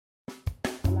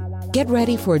Get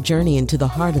ready for a journey into the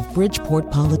heart of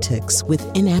Bridgeport politics with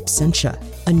In Absentia,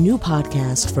 a new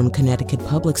podcast from Connecticut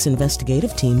Public's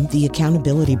investigative team, The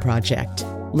Accountability Project.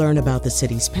 Learn about the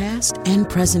city's past and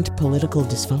present political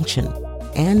dysfunction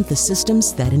and the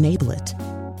systems that enable it.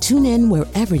 Tune in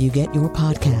wherever you get your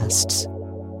podcasts.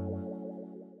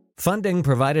 Funding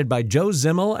provided by Joe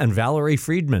Zimmel and Valerie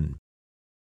Friedman.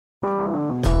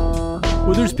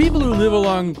 Well, there's people who live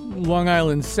along Long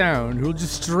Island Sound who'll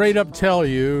just straight up tell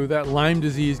you that Lyme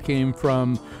disease came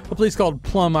from a place called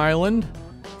Plum Island.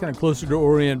 Kind of closer to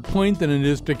Orient Point than it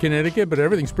is to Connecticut, but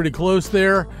everything's pretty close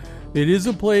there. It is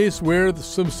a place where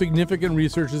some significant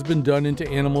research has been done into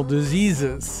animal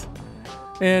diseases.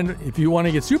 And if you want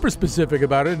to get super specific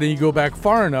about it, and you go back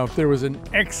far enough, there was an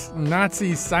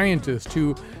ex-Nazi scientist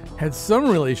who had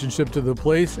some relationship to the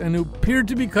place and who appeared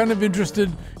to be kind of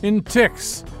interested in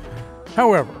ticks.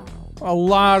 However, a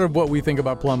lot of what we think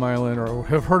about Plum Island or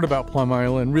have heard about Plum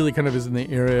Island really kind of is in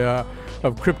the area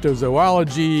of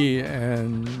cryptozoology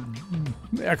and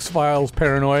X-Files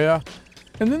paranoia.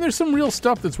 And then there's some real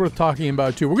stuff that's worth talking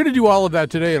about, too. We're going to do all of that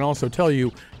today and also tell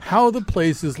you how the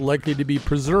place is likely to be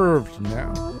preserved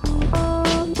now.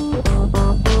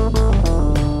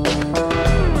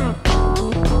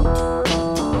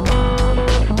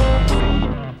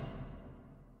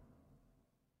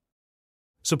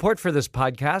 Support for this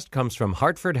podcast comes from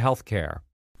Hartford Healthcare.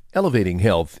 Elevating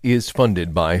Health is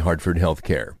funded by Hartford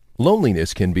Healthcare.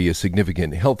 Loneliness can be a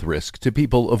significant health risk to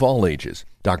people of all ages.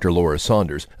 Dr. Laura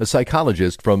Saunders, a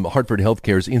psychologist from Hartford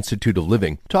Healthcare's Institute of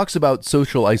Living, talks about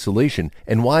social isolation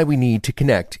and why we need to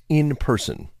connect in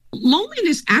person.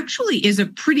 Loneliness actually is a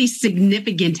pretty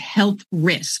significant health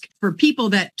risk for people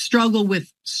that struggle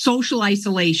with social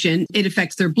isolation. It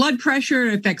affects their blood pressure,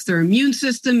 it affects their immune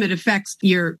system, it affects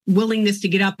your willingness to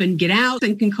get up and get out,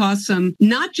 and can cause some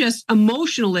not just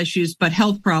emotional issues, but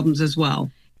health problems as well.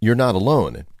 You're not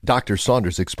alone. Dr.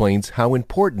 Saunders explains how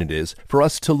important it is for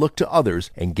us to look to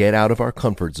others and get out of our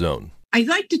comfort zone. I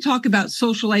like to talk about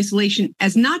social isolation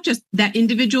as not just that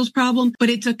individual's problem, but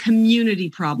it's a community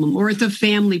problem or it's a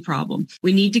family problem.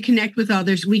 We need to connect with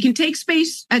others. We can take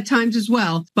space at times as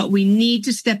well, but we need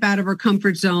to step out of our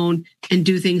comfort zone and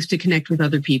do things to connect with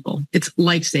other people. It's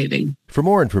life-saving. For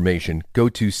more information, go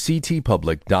to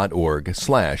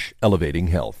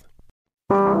ctpublic.org/elevatinghealth.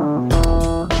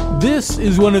 This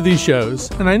is one of these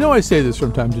shows, and I know I say this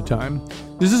from time to time,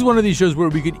 this is one of these shows where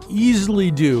we could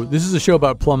easily do, this is a show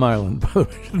about Plum Island, by the way,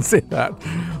 I shouldn't say that.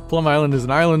 Plum Island is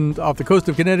an island off the coast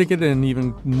of Connecticut and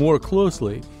even more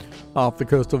closely off the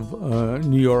coast of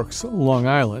New York's Long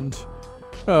Island.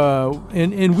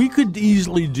 And we could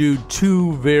easily do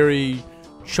two very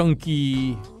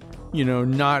chunky,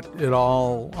 not at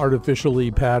all artificially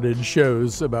padded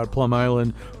shows about Plum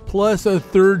Island, plus a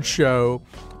third show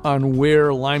on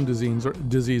where Lyme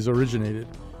disease originated.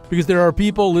 Because there are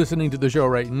people listening to the show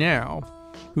right now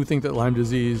who think that Lyme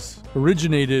disease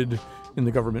originated in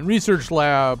the government research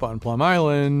lab on Plum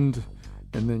Island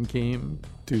and then came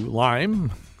to Lyme,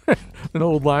 and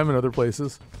Old Lyme and other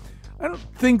places. I don't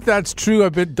think that's true.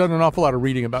 I've done an awful lot of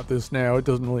reading about this now. It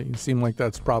doesn't really seem like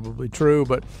that's probably true,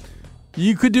 but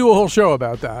you could do a whole show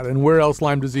about that and where else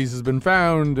Lyme disease has been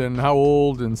found and how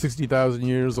old, and 60,000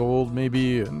 years old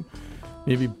maybe, and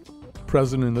maybe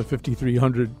present in the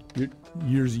 5,300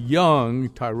 years young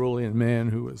Tyrolean man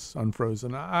who was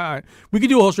unfrozen. We could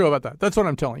do a whole show about that. That's what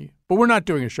I'm telling you. But we're not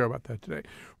doing a show about that today.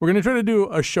 We're going to try to do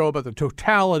a show about the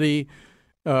totality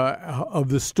of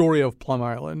the story of Plum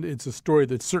Island. It's a story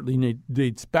that certainly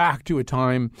dates back to a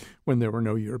time when there were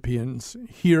no Europeans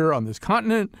here on this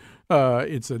continent.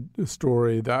 It's a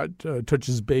story that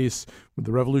touches base with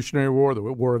the Revolutionary War, the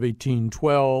War of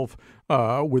 1812,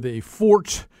 with a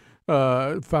fort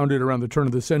founded around the turn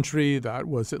of the century that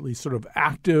was at least sort of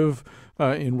active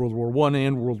in World War I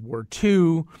and World War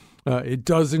II. It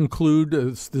does include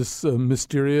this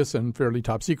mysterious and fairly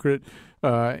top secret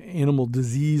animal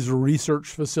disease research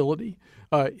facility.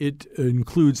 It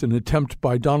includes an attempt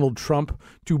by Donald Trump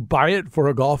to buy it for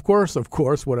a golf course, of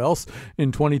course, what else,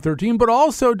 in 2013, but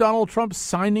also Donald Trump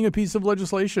signing a piece of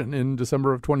legislation in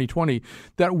December of 2020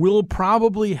 that will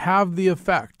probably have the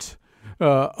effect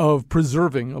of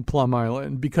preserving Plum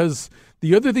Island. Because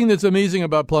the other thing that's amazing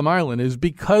about Plum Island is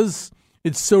because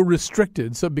it's so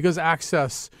restricted, so because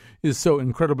access is so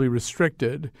incredibly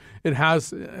restricted, it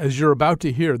has, as you're about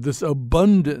to hear, this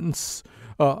abundance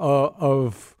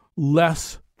of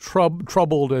less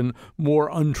troubled and more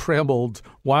untrammeled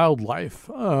wildlife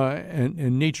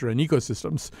and nature and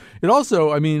ecosystems. It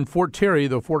also, I mean, Fort Terry,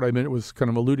 the fort I was kind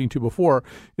of alluding to before,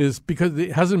 is because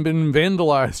it hasn't been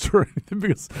vandalized or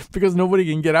anything because nobody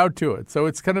can get out to it. So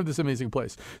it's kind of this amazing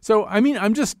place. So, I mean,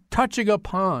 I'm just touching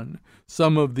upon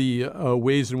some of the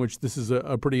ways in which this is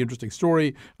a pretty interesting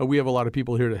story. We have a lot of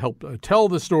people here to help tell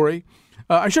the story.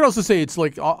 I should also say it's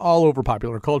like all over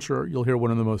popular culture. You'll hear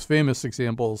one of the most famous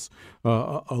examples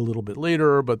a little bit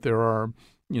later, but there are,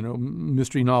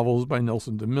 mystery novels by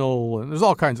Nelson DeMille, and there's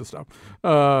all kinds of stuff.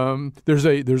 There's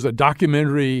a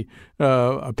documentary,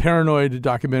 a paranoid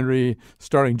documentary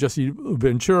starring Jesse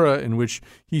Ventura, in which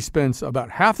he spends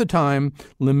about half the time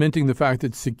lamenting the fact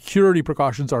that security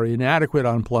precautions are inadequate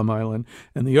on Plum Island,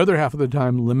 and the other half of the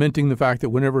time lamenting the fact that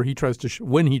when he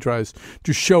tries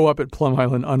to show up at Plum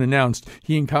Island unannounced,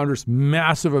 he encounters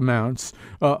massive amounts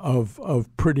of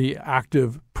pretty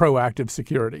proactive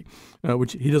security,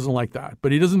 which he doesn't like that.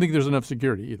 But he doesn't think there's enough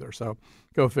security either. So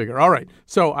go figure. All right.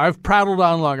 So I've prattled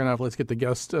on long enough. Let's get the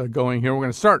guest going here. We're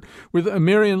going to start with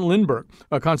Marian Lindberg,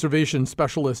 a conservation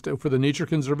specialist for the Nature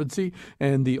Conservancy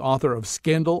and the author of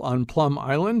Scandal on Plum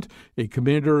Island. A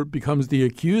commander becomes the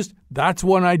accused. That's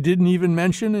one I didn't even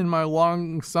mention in my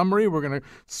long summary. We're going to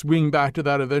swing back to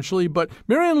that eventually. But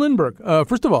Marian Lindberg,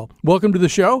 first of all, welcome to the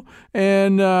show.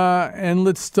 And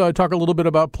let's talk a little bit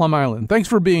about Plum Island. Thanks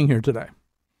for being here today.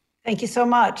 Thank you so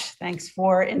much. Thanks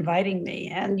for inviting me.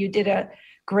 And you did a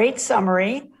great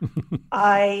summary.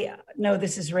 I know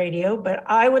this is radio, but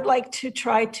I would like to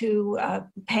try to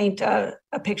paint a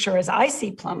picture as I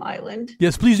see Plum Island.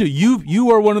 Yes, please do.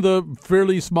 You are one of the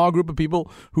fairly small group of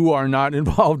people who are not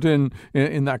involved in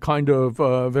that kind of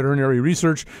veterinary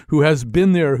research, who has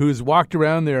been there, who's walked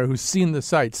around there, who's seen the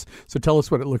sites. So tell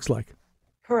us what it looks like.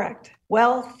 Correct.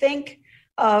 Well, think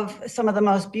of some of the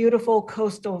most beautiful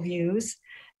coastal views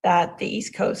that the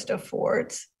East Coast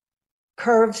affords.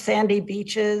 Curved sandy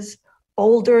beaches,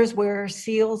 boulders where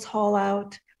seals haul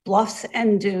out, bluffs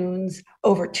and dunes,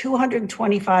 over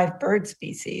 225 bird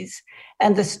species,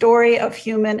 and the story of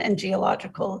human and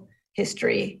geological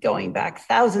history going back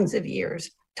thousands of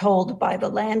years, told by the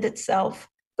land itself,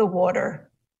 the water,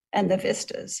 and the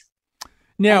vistas.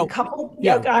 Now,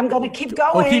 I'm going to keep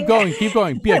going. Oh, keep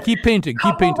going. Yeah, keep painting.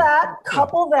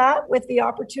 Couple that with the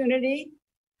opportunity,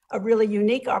 a really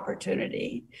unique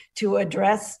opportunity to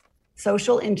address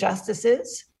social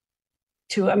injustices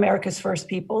to America's First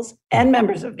Peoples and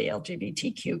members of the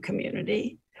LGBTQ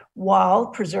community while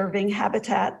preserving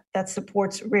habitat that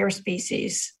supports rare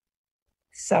species.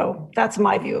 So that's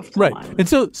my view of Plum Island. And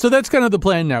so that's kind of the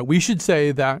plan now. We should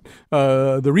say that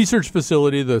the research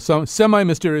facility, the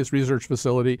semi-mysterious research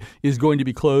facility, is going to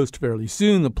be closed fairly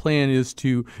soon. The plan is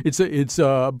it's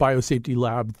a biosafety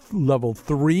lab level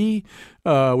 3,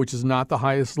 which is not the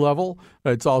highest level.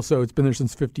 It's been there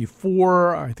since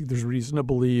 1954. I think there's reason to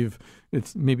believe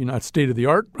it's maybe not state of the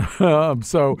art.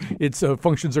 So its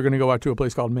functions are going to go out to a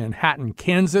place called Manhattan,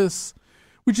 Kansas,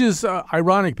 which is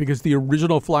ironic because the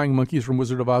original flying monkeys from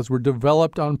Wizard of Oz were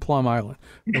developed on Plum Island.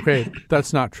 Okay,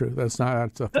 that's not true. That's a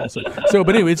falsehood. So,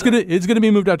 but anyway, it's gonna be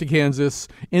moved out to Kansas,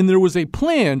 and there was a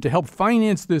plan to help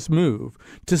finance this move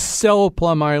to sell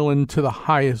Plum Island to the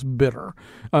highest bidder.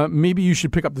 Maybe you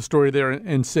should pick up the story there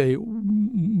and say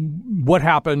what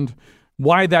happened,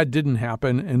 why that didn't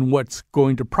happen, and what's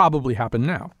going to probably happen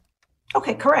now.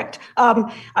 Okay, correct.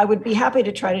 I would be happy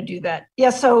to try to do that. Yeah,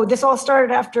 so this all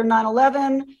started after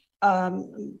 9/11.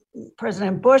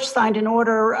 President Bush signed an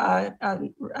order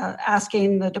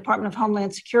asking the Department of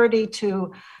Homeland Security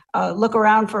to look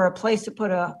around for a place to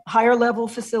put a higher level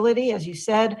facility. As you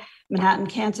said, Manhattan,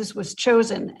 Kansas was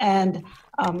chosen. And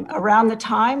around the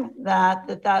time that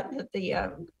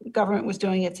the government was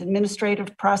doing its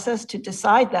administrative process to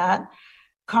decide that,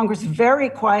 Congress very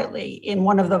quietly, in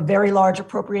one of the very large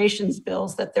appropriations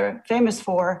bills that they're famous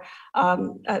for,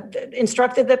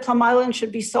 instructed that Plum Island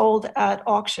should be sold at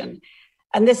auction.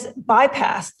 And this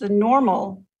bypassed the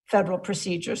normal federal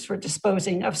procedures for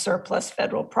disposing of surplus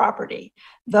federal property.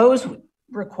 Those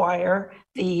require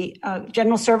the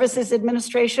General Services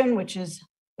Administration, which is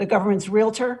the government's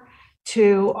realtor,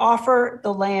 to offer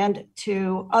the land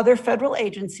to other federal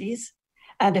agencies.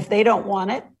 And if they don't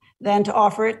want it, then to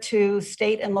offer it to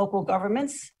state and local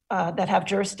governments that have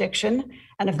jurisdiction.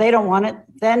 And if they don't want it,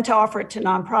 then to offer it to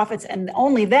nonprofits, and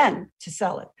only then to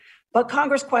sell it. But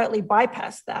Congress quietly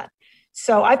bypassed that.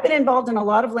 So I've been involved in a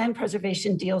lot of land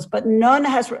preservation deals, but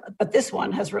this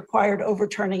one has required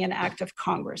overturning an act of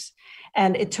Congress.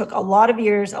 And it took a lot of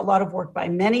years, a lot of work by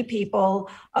many people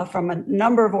from a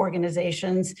number of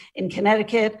organizations in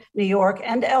Connecticut, New York,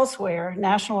 and elsewhere,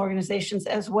 national organizations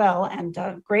as well, and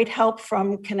great help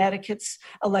from Connecticut's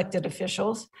elected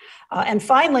officials. And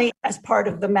finally, as part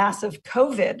of the massive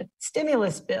COVID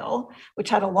stimulus bill, which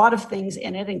had a lot of things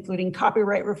in it, including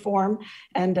copyright reform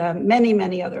and many,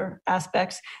 many other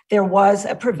aspects, there was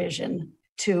a provision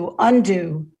to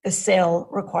undo the sale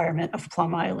requirement of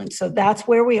Plum Island. So that's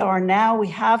where we are now. We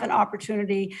have an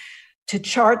opportunity to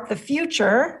chart the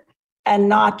future and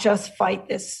not just fight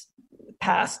this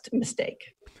past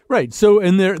mistake. Right. So,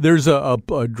 and there's a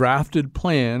drafted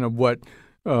plan of what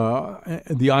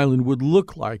the island would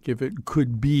look like if it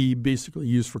could be basically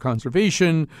used for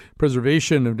conservation,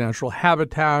 preservation of natural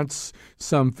habitats,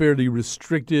 some fairly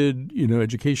restricted,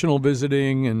 educational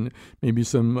visiting, and maybe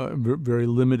some very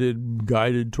limited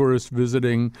guided tourist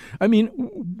visiting. I mean,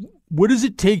 what does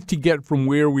it take to get from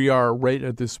where we are right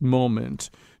at this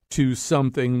moment to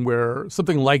something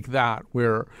like that,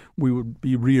 where we would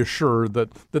be reassured that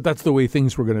that's the way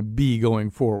things were going to be going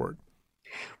forward?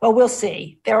 Well, we'll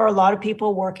see. There are a lot of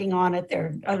people working on it.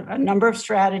 There are a number of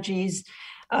strategies.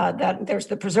 There's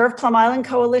the Preserve Plum Island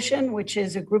Coalition, which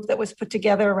is a group that was put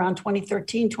together around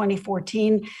 2013,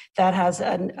 2014, that has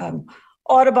an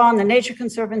Audubon, the Nature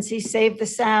Conservancy, Save the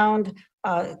Sound,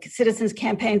 Citizens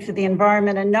Campaign for the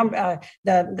Environment,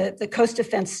 the Coast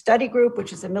Defense Study Group,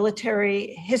 which is a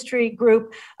military history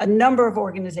group, a number of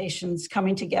organizations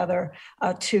coming together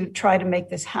to try to make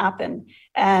this happen.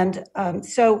 And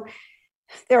so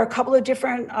there are a couple of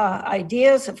different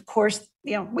ideas. Of course,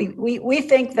 we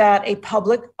think that a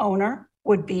public owner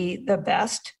would be the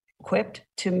best equipped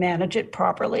to manage it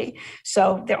properly.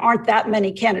 So there aren't that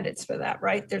many candidates for that,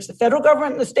 right? There's the federal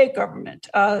government and the state government.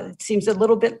 It seems a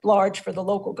little bit large for the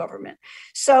local government.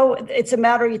 So it's a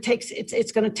matter.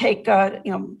 It's going to take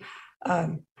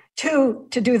two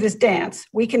to do this dance.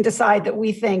 We can decide that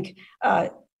we think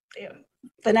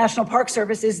the National Park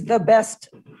Service is the best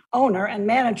owner and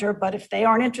manager, but if they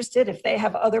aren't interested, if they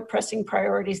have other pressing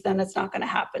priorities, then it's not going to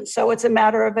happen. So it's a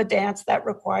matter of a dance that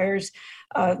requires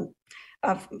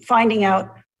finding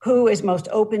out who is most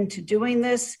open to doing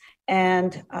this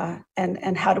and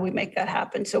how do we make that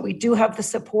happen. So we do have the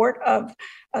support of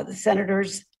the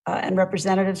senators and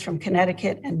representatives from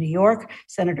Connecticut and New York.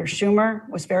 Senator Schumer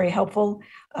was very helpful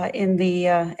in the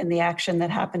action that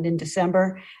happened in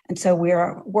December, and so we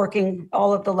are working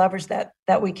all of the levers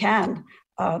that we can.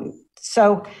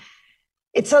 So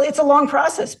it's a long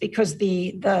process because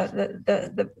the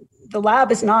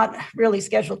lab is not really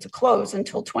scheduled to close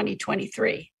until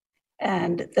 2023,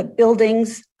 and the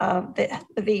buildings,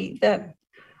 the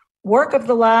work of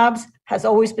the labs has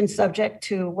always been subject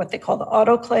to what they call the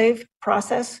autoclave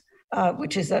process,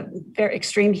 which is a very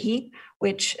extreme heat,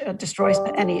 which destroys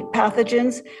any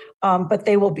pathogens, but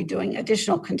they will be doing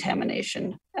additional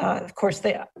contamination. Of course,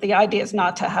 the idea is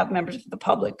not to have members of the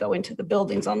public go into the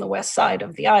buildings on the west side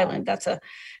of the island.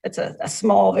 It's a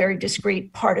small, very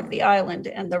discrete part of the island,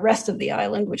 and the rest of the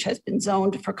island, which has been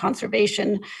zoned for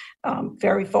conservation,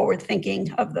 very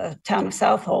forward-thinking of the town of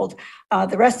Southold.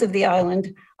 The rest of the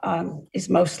island is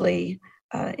mostly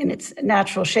in its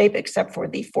natural shape, except for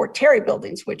the Fort Terry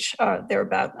buildings, which there are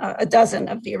about a dozen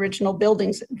of the original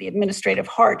buildings, the administrative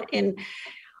heart in,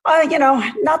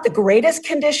 not the greatest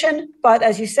condition, but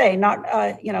as you say, not,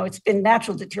 it's been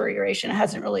natural deterioration. It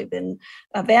hasn't really been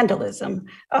vandalism,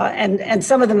 and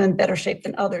some of them in better shape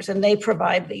than others. And they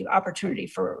provide the opportunity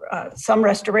for some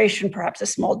restoration, perhaps a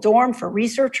small dorm for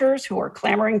researchers who are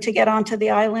clamoring to get onto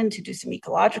the island to do some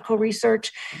ecological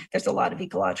research. There's a lot of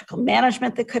ecological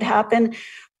management that could happen.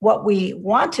 What we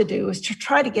want to do is to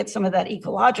try to get some of that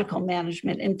ecological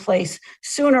management in place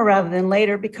sooner rather than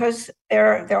later, because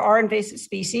there are invasive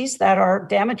species that are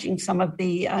damaging some of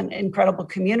the incredible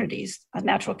communities,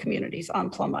 natural communities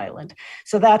on Plum Island.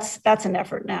 So that's an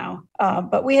effort now.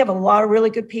 But we have a lot of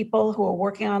really good people who are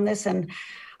working on this, and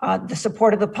the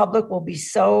support of the public will be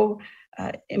so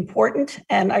important.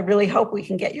 And I really hope we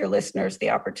can get your listeners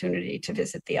the opportunity to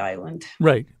visit the island.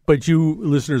 Right. But you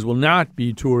listeners will not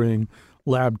be touring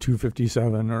Lab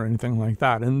 257 or anything like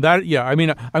that. And that,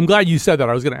 I'm glad you said that.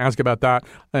 I was going to ask about that.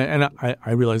 And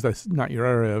I realize that's not your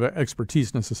area of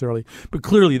expertise necessarily. But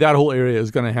clearly that whole area is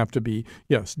going to have to be,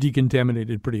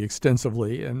 decontaminated pretty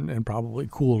extensively and probably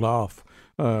cooled off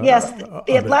Yes,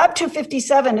 the Lab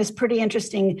 257 is pretty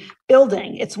interesting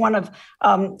building. It's one of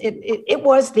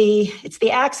it's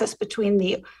the axis between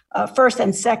the first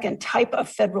and second type of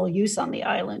federal use on the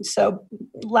island. So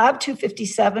Lab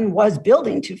 257 was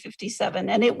Building 257,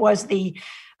 and it was the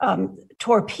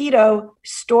torpedo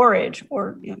storage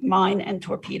or mine and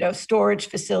torpedo storage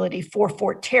facility for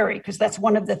Fort Terry, because that's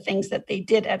one of the things that they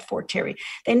did at Fort Terry.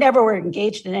 They never were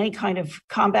engaged in any kind of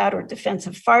combat or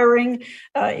defensive firing.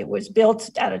 It was built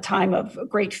at a time of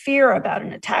great fear about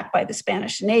an attack by the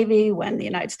Spanish Navy when the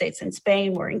United States and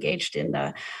Spain were engaged in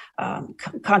the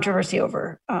controversy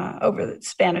over the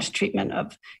Spanish treatment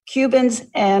of Cubans.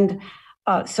 And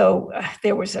so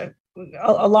there was a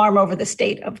alarm over the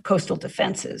state of coastal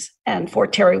defenses, and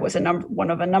Fort Terry was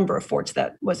one of a number of forts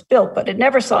that was built, but it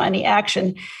never saw any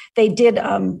action. They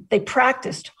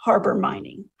practiced harbor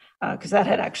mining because that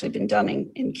had actually been done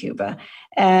in Cuba,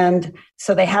 and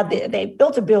so they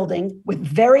built a building with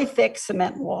very thick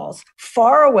cement walls,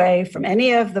 far away from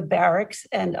any of the barracks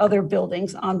and other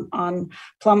buildings on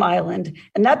Plum Island,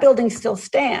 and that building still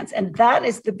stands. And that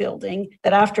is the building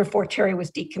that, after Fort Terry was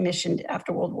decommissioned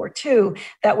after World War II,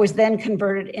 that was then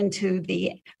converted into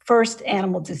the first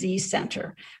animal disease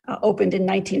center, opened in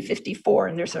 1954.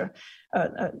 And there's a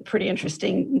pretty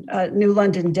interesting New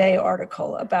London Day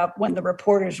article about when the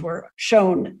reporters were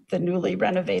shown the newly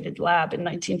renovated lab in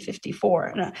 1954.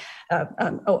 And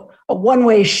a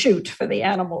one-way chute for the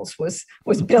animals was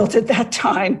built at that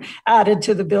time, added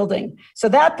to the building. So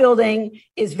that building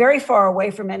is very far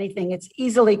away from anything. It's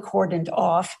easily cordoned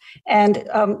off. And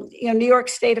New York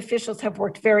State officials have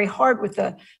worked very hard with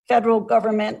the federal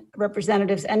government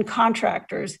representatives and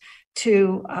contractors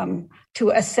to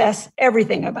assess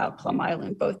everything about Plum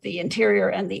Island, both the interior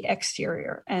and the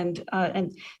exterior, and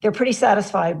they're pretty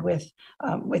satisfied with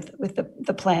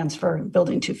the plans for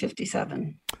Building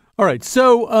 257. All right,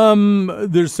 so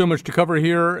there's so much to cover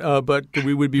here, but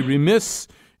we would be remiss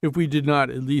if we did not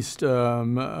at least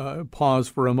pause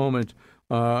for a moment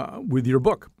with your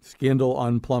book, Scandal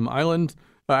on Plum Island.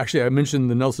 Actually, I mentioned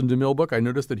the Nelson DeMille book. I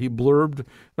noticed that he blurbed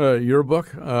your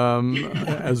book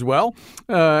as well.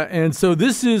 And so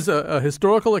this is a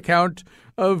historical account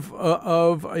of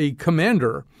a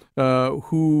commander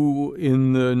who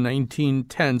in the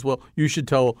 1910s, well, you should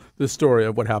tell the story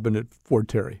of what happened at Fort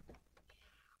Terry.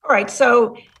 All right.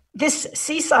 So this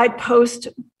seaside post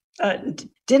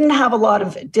didn't have a lot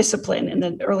of discipline in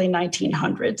the early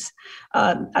 1900s.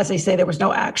 As they say, there was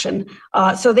no action.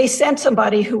 So they sent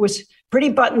somebody who was pretty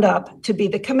buttoned up to be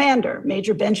the commander,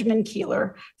 Major Benjamin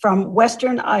Keeler from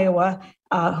Western Iowa,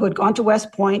 who had gone to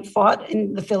West Point, fought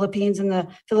in the Philippines in the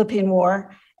Philippine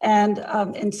War.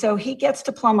 And so he gets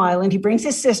to Plum Island. He brings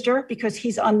his sister because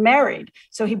he's unmarried.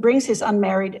 So he brings his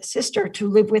unmarried sister to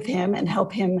live with him and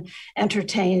help him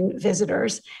entertain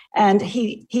visitors. And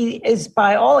he is,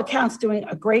 by all accounts, doing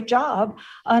a great job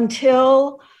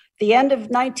until the end of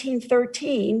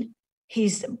 1913.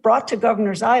 He's brought to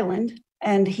Governor's Island,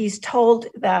 and he's told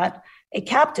that a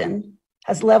captain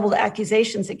has leveled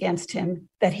accusations against him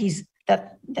that he,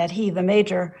 the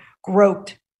major,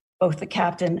 groped both the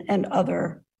captain and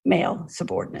other male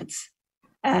subordinates.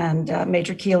 And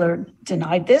Major Keeler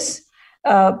denied this,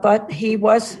 but he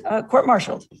was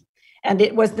court-martialed. And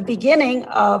it was the beginning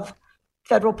of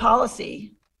federal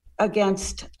policy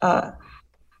against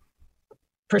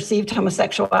perceived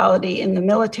homosexuality in the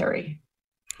military.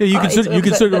 Yeah, you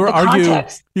could sort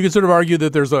of argue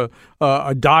that there's a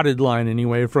dotted line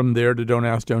anyway from there to don't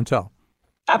ask, don't tell.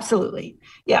 Absolutely.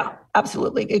 Yeah,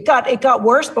 absolutely. It got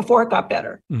worse before it got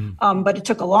better, but it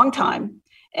took a long time.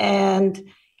 And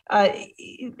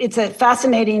it's a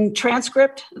fascinating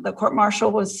transcript. The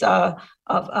court-martial was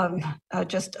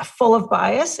just full of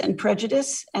bias and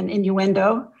prejudice and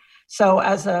innuendo. So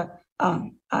as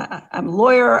I'm a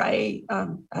lawyer. I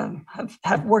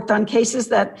have worked on cases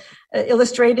that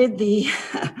illustrated the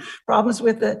problems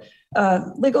with the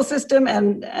legal system,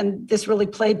 and this really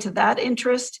played to that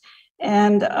interest.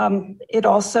 And it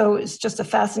also is just a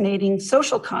fascinating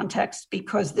social context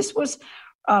because this was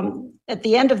at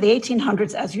the end of the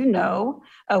 1800s, as you know,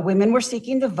 women were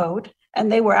seeking the vote,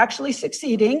 and they were actually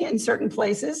succeeding in certain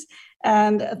places,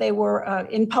 and they were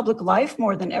in public life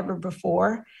more than ever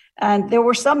before. And there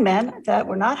were some men that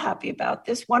were not happy about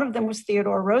this. One of them was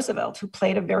Theodore Roosevelt, who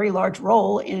played a very large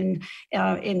role in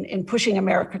pushing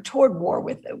America toward war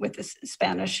with the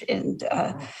Spanish and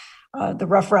the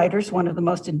Rough Riders, one of the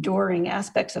most enduring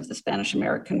aspects of the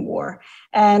Spanish-American War.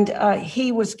 And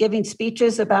he was giving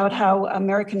speeches about how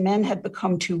American men had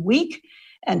become too weak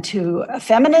and too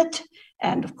effeminate.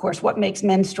 And of course, what makes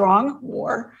men strong?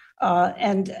 War.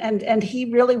 And he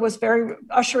really was very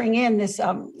ushering in this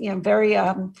very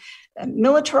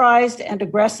militarized and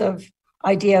aggressive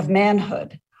idea of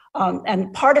manhood.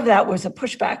 And part of that was a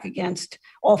pushback against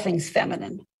all things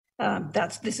feminine.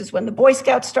 This is when the Boy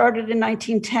Scouts started in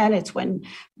 1910. It's when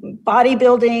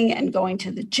bodybuilding and going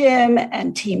to the gym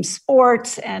and team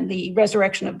sports and the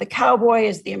resurrection of the cowboy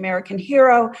as the American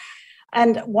hero.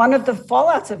 And one of the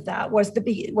fallouts of that was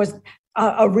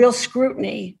a real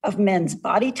scrutiny of men's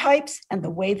body types and the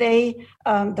way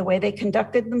they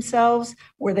conducted themselves.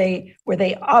 Were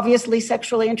they obviously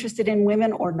sexually interested in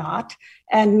women or not?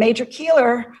 And Major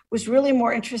Keeler was really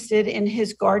more interested in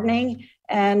his gardening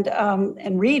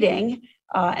and reading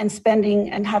and spending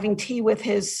and having tea with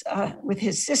his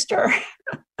sister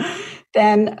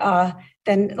than a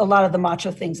lot of the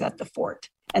macho things at the fort.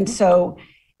 And so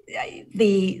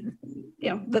the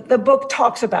book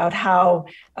talks about how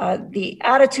the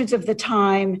attitudes of the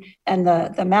time and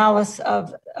the malice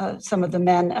of some of the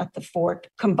men at the fort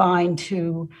combined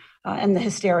to and the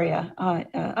hysteria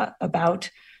about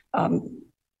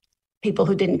people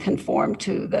who didn't conform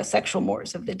to the sexual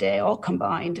mores of the day, all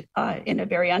combined in a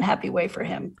very unhappy way for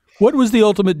him. What was the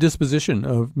ultimate disposition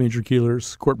of Major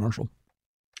Keeler's court-martial?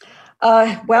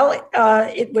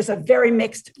 It was a very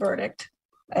mixed verdict.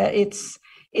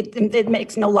 It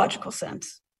makes no logical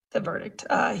sense, the verdict.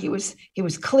 He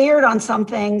was cleared on some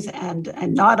things and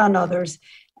not on others,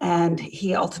 and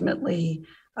he ultimately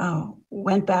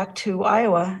went back to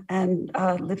Iowa and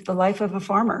lived the life of a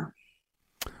farmer.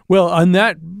 Well, on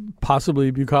that possibly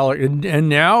bucolic, and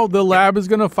now the lab is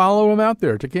going to follow him out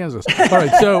there to Kansas. All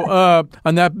right, so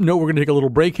on that note, we're going to take a little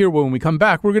break here. When we come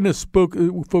back, we're going to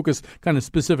focus kind of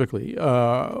specifically.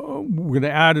 We're going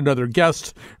to add another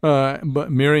guest,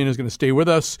 but Marion is going to stay with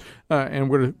us, and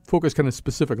we're going to focus kind of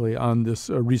specifically on this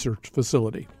research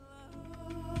facility.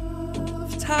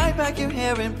 Tie back your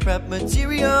hair and prep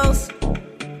materials,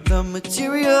 the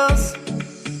materials.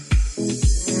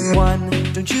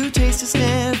 1, don't you taste a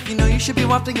sniff, you know you should be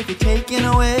wafting if you're taking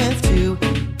a whiff. 2,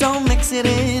 don't mix it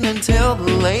in until the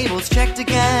label's checked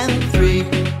again. 3,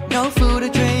 no food or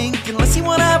drink unless you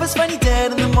want to have us find you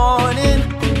dead in the morning.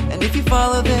 And if you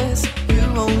follow this,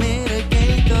 you won't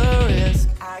mitigate the risk.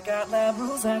 I got lab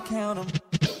rules, I count 'em.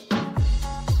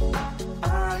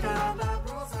 I got lab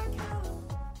rules, I count 'em.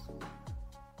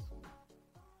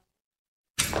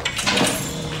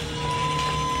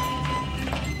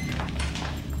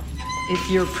 If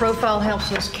your profile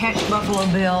helps us catch Buffalo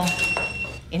Bill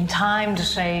in time to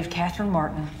save Catherine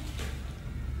Martin,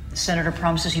 the senator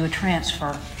promises you a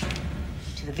transfer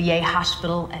to the VA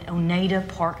hospital at Oneida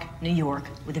Park, New York,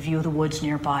 with a view of the woods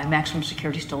nearby. Maximum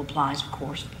security still applies, of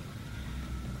course.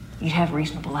 You'd have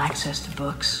reasonable access to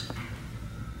books.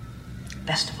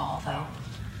 Best of all, though,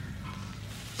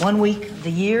 1 week of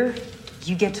the year,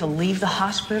 you get to leave the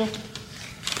hospital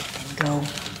and go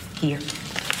here.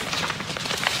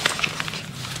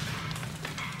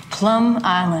 Plum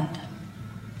Island.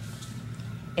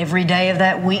 Every day of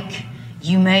that week,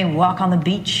 you may walk on the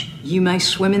beach, you may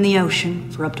swim in the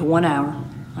ocean for up to 1 hour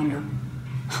under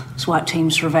SWAT team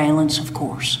surveillance, of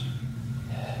course.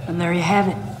 And there you have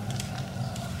it.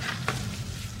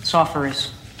 This offer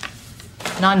is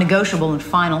non-negotiable and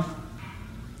final.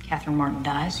 Catherine Martin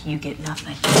dies, you get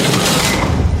nothing.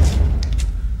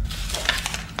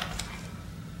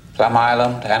 Plum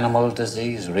Island Animal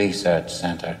Disease Research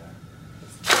Center.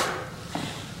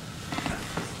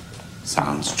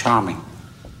 Sounds charming.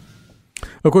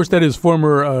 Of course, that is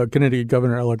former Connecticut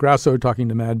Governor Ella Grasso talking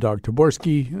to Mad Dog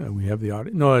Taborski. We have the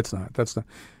audio. No, it's not. That's not.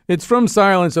 It's from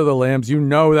Silence of the Lambs. You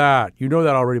know that. You know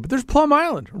that already. But there's Plum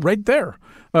Island right there.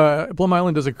 Plum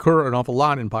Island does occur an awful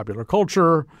lot in popular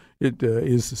culture. It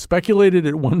is speculated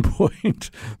at one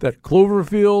point that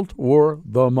Cloverfield, or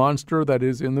the monster that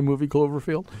is in the movie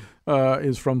Cloverfield,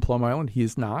 is from Plum Island. He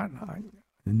is not.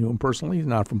 I knew him personally. He's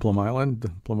not from Plum Island.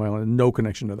 Plum Island, no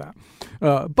connection to that.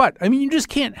 But, I mean, you just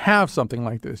can't have something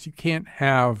like this. You can't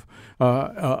have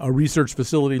a research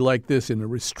facility like this in a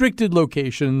restricted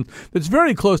location that's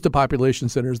very close to population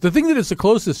centers. The thing that it's the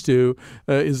closest to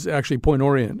is actually Point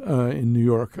Orient in New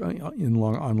York, on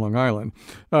Long Island.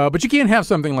 But you can't have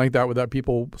something like that without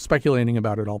people speculating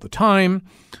about it all the time,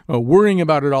 worrying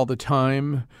about it all the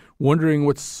time, wondering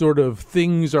what sort of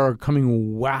things are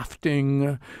coming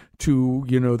wafting to,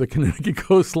 the Connecticut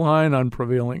coastline on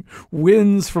prevailing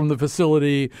winds from the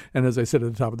facility. And as I said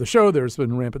at the top of the show, there's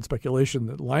been rampant speculation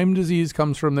that Lyme disease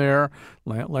comes from there.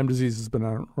 Lyme disease has been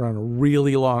around a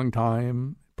really long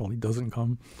time. Probably doesn't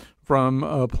come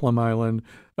from Plum Island.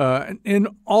 And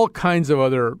all kinds of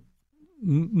other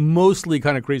mostly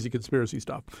kind of crazy conspiracy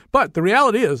stuff. But the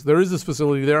reality is there is this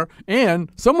facility there,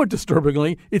 and somewhat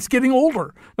disturbingly, it's getting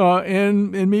older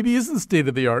and maybe isn't state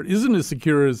of the art, isn't as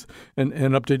secure as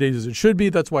and up to date as it should be.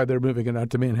 That's why they're moving it out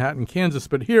to Manhattan, Kansas.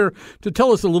 But here to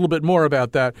tell us a little bit more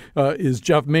about that is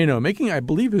Jeff Mano, making, I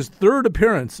believe, his third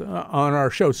appearance on our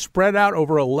show, spread out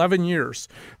over 11 years.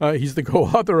 He's the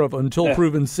co-author of Until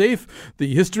Proven Safe,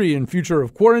 The History and Future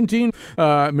of Quarantine.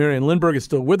 Marianne Lindbergh is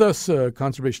still with us,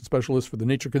 conservation specialist for the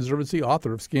Nature Conservancy,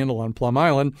 author of Scandal on Plum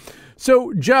Island.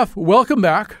 So, Jeff, welcome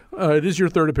back. It is your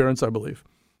third appearance, I believe.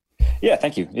 Yeah,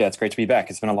 thank you. Yeah, it's great to be back.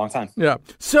 It's been a long time. Yeah.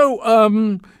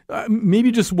 So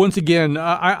maybe just once again,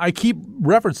 I keep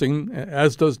referencing,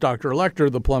 as does Dr.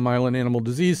 Lecter, the Plum Island Animal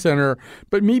Disease Center,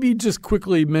 but maybe just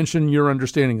quickly mention your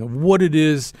understanding of what it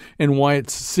is and why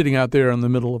it's sitting out there in the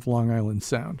middle of Long Island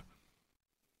Sound.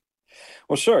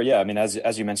 Well, sure. Yeah. I mean, as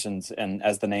you mentioned, and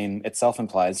as the name itself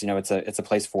implies, it's a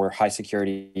place for high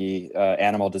security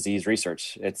animal disease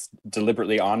research. It's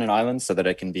deliberately on an island so that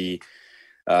it can be,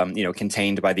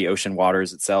 contained by the ocean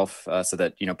waters itself, so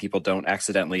that people don't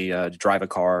accidentally drive a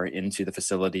car into the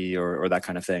facility or that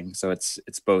kind of thing. So it's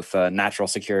both natural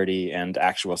security and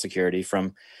actual security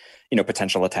from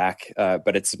potential attack.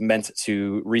 But it's meant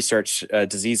to research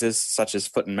diseases such as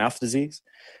foot and mouth disease,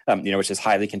 which is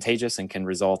highly contagious and can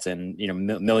result in,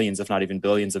 millions, if not even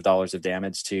billions of dollars of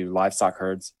damage to livestock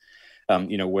herds,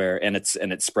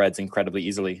 it spreads incredibly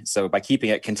easily. So by keeping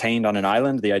it contained on an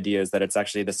island, the idea is that it's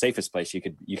actually the safest place you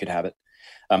could have it.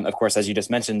 Of course, as you just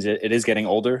mentioned, it is getting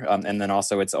older. And then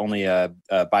also it's only a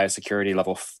biosecurity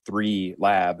level 3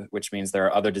 lab, which means there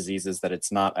are other diseases that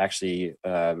it's not actually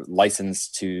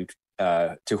licensed to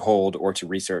hold or to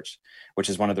research, which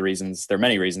is one of the reasons. There are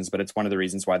many reasons, but it's one of the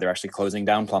reasons why they're actually closing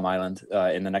down Plum Island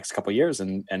in the next couple of years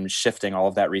and shifting all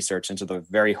of that research into the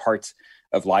very heart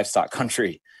of livestock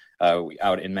country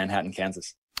out in Manhattan,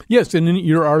 Kansas. Yes, and in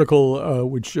your article,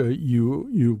 which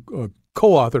you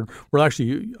co-authored, well,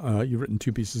 actually, you've written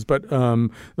two pieces, but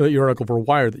your article for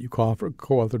Wired that you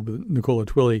co-authored with Nicola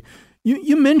Twilley,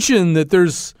 you mentioned that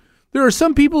there are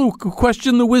some people who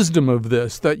question the wisdom of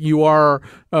this, that you are,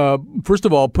 first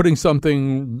of all, putting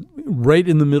something right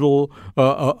in the middle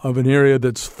of an area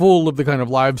that's full of the kind of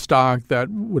livestock that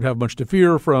would have much to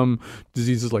fear from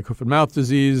diseases like hoof and mouth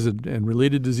disease and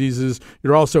related diseases.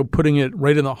 You're also putting it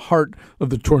right in the heart of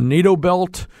the tornado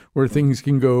belt where things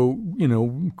can go,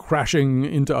 crashing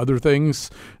into other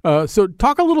things. So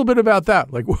talk a little bit about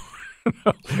that. Like,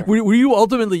 were you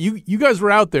ultimately, you guys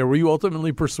were out there, were you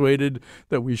ultimately persuaded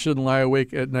that we shouldn't lie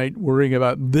awake at night worrying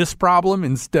about this problem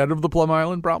instead of the Plum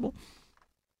Island problem?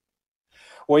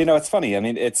 Well, it's funny. I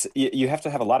mean, you have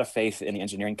to have a lot of faith in the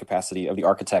engineering capacity of the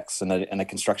architects and the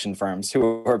construction firms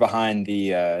who are behind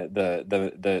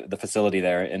the facility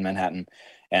there in Manhattan.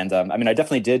 And I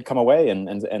definitely did come away,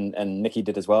 and Nikki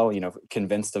did as well,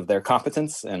 convinced of their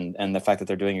competence and the fact that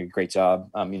they're doing a great job.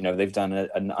 They've done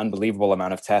an unbelievable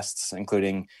amount of tests,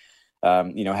 including,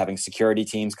 having security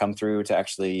teams come through to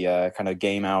actually kind of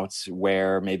game out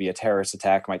where maybe a terrorist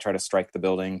attack might try to strike the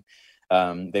building.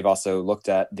 They've also looked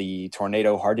at the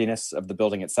tornado hardiness of the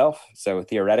building itself. So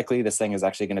theoretically, this thing is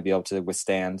actually going to be able to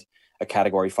withstand a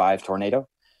Category 5 tornado.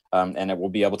 And it will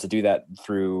be able to do that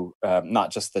through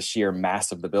not just the sheer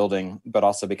mass of the building, but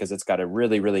also because it's got a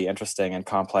really, really interesting and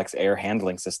complex air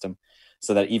handling system,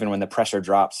 so that even when the pressure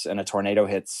drops and a tornado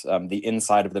hits, the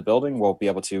inside of the building will be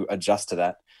able to adjust to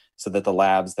that, so that the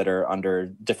labs that are under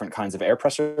different kinds of air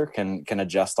pressure can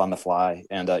adjust on the fly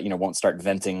and won't start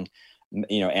venting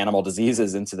animal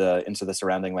diseases into the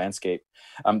surrounding landscape.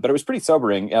 But it was pretty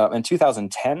sobering. In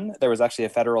 2010, there was actually a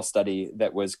federal study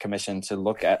that was commissioned to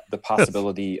look at the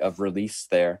possibility of release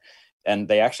there. And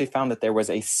they actually found that there was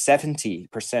a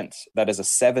 70%, that is a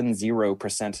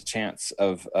 70% chance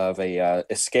of a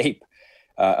escape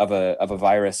of a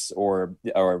virus or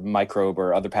microbe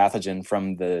or other pathogen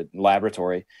from the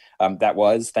laboratory. That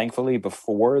was thankfully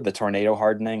before the tornado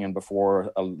hardening and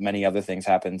before many other things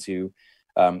happened to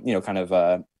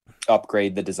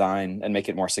upgrade the design and make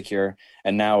it more secure.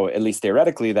 And now, at least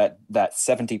theoretically, that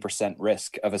 70%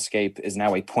 risk of escape is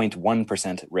now a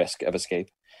 0.1% risk of escape.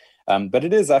 But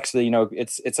it is actually,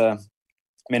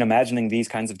 imagining these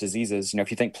kinds of diseases,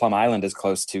 if you think Plum Island is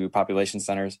close to population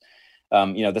centers,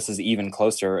 this is even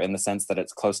closer in the sense that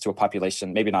it's close to a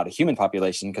population, maybe not a human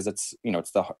population, because it's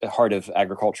the heart of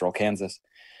agricultural Kansas,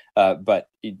 but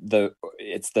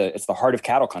it's the heart of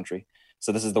cattle country.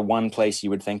 So this is the one place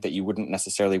you would think that you wouldn't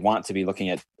necessarily want to be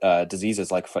looking at diseases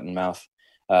like foot and mouth.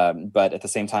 But at the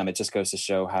same time, it just goes to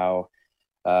show how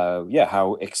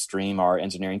extreme our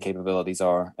engineering capabilities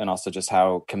are, and also just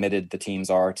how committed the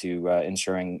teams are to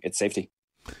ensuring its safety.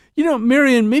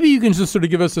 Marion, maybe you can just sort of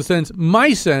give us a sense.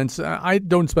 My sense, I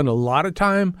don't spend a lot of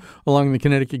time along the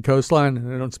Connecticut coastline,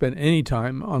 and I don't spend any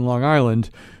time on Long Island.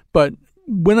 But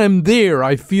when I'm there,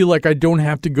 I feel like I don't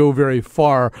have to go very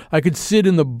far. I could sit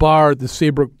in the bar at the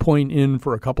Saybrook Point Inn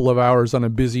for a couple of hours on a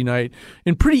busy night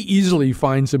and pretty easily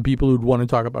find some people who'd want to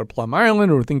talk about Plum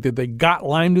Island or think that they got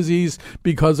Lyme disease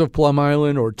because of Plum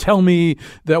Island, or tell me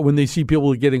that when they see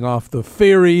people getting off the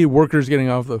ferry, workers getting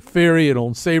off the ferry at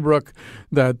Old Saybrook,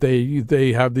 that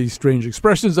they have these strange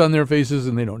expressions on their faces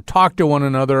and they don't talk to one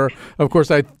another. Of course,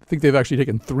 I think they've actually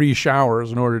taken 3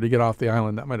 showers in order to get off the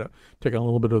island. That might have taken a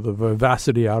little bit of the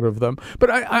vivacity out of them.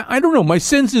 But I don't know. My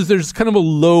sense is there's kind of a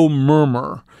low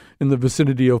murmur in the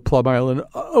vicinity of Plum Island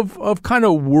of kind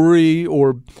of worry,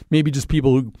 or maybe just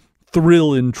people who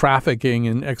thrill in trafficking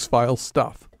and X-Files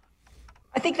stuff.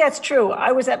 I think that's true.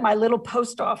 I was at my little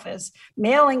post office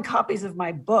mailing copies of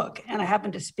my book, and I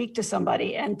happened to speak to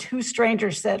somebody, and 2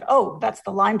 strangers said, "Oh, that's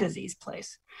the Lyme disease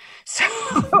place." So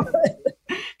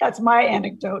that's my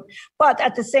anecdote. But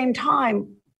at the same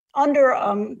time, under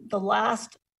the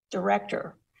last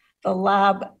director, the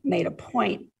lab made a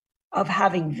point of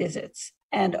having visits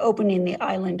and opening the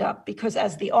island up, because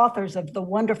as the authors of the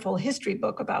wonderful history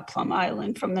book about Plum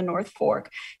Island from the North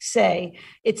Fork say,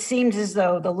 it seems as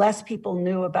though the less people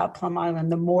knew about Plum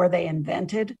Island, the more they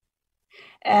invented.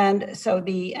 And so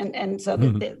the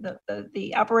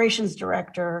operations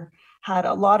director had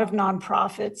a lot of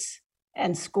nonprofits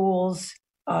and schools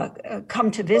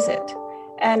come to visit.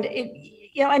 And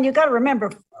and you got to remember,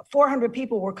 400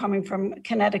 people were coming from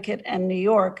Connecticut and New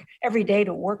York every day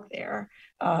to work there.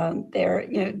 They're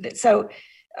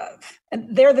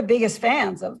the biggest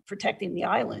fans of protecting the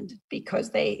island, because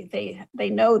they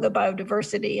know the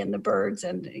biodiversity and the birds,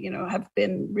 and have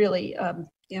been really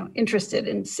interested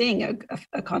in seeing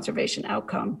a conservation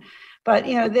outcome. But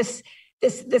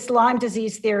this Lyme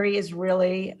disease theory is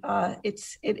really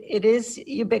it is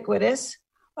ubiquitous.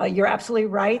 You're absolutely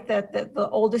right that the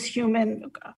oldest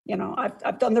human,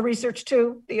 I've done the research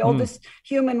too. The oldest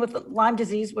human with Lyme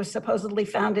disease was supposedly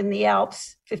found in the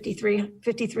Alps,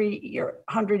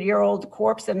 5,300-year-old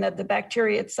corpse, and that the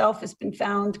bacteria itself has been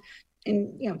found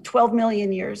in 12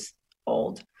 million years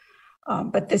old.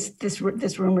 But this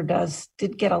rumor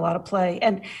did get a lot of play,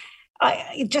 and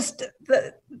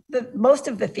the most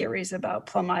of the theories about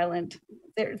Plum Island,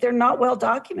 they're not well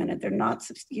documented. They're not.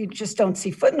 You just don't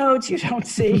see footnotes. You just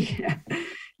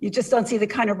don't see the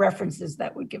kind of references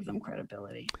that would give them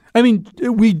credibility. I mean,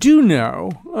 we do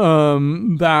know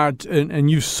that,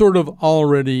 and you sort of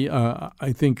already,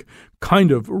 I think,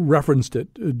 kind of referenced it,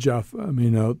 Jeff. I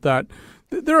mean, that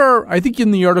there are, I think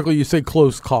in the article you say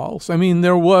close calls. I mean,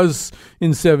 there was in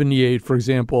 1978, for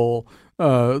example,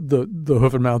 the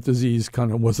hoof and mouth disease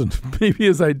kind of wasn't maybe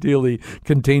as ideally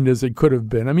contained as it could have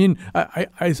been. I mean, I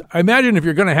imagine if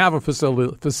you're going to have a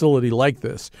facility like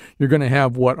this, you're going to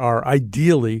have what are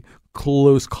ideally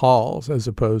close calls as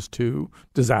opposed to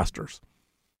disasters.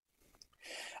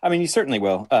 I mean, you certainly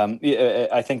will.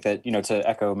 I think that, to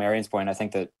echo Marion's point, I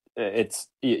think that it's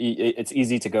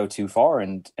easy to go too far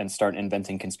and start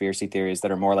inventing conspiracy theories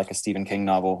that are more like a Stephen King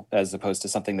novel as opposed to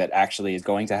something that actually is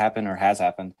going to happen or has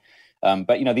happened.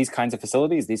 But these kinds of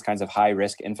facilities, these kinds of high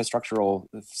risk infrastructural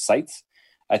sites,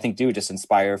 I think do just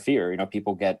inspire fear.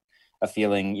 People get a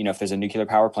feeling, if there's a nuclear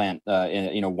power plant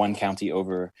in one county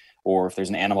over, or if there's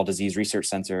an animal disease research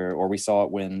center, or we saw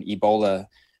it when Ebola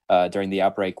during the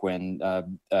outbreak, when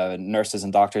nurses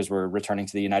and doctors were returning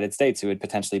to the United States who had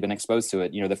potentially been exposed to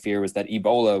it. The fear was that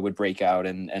Ebola would break out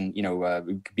and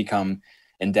become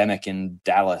endemic in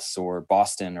Dallas or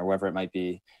Boston or wherever it might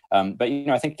be. But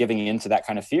I think giving into that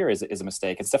kind of fear is a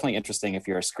mistake. It's definitely interesting if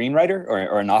you're a screenwriter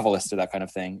or a novelist or that kind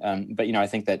of thing. But I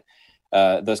think that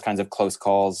those kinds of close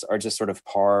calls are just sort of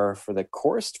par for the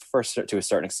course to a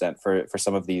certain extent for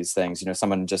some of these things.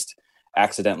 Someone just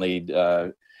accidentally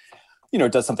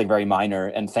does something very minor,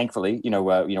 and thankfully,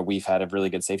 we've had a really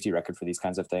good safety record for these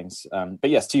kinds of things. But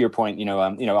yes, to your point,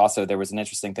 also there was an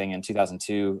interesting thing in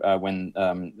 2002 when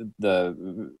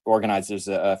the organizers,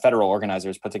 federal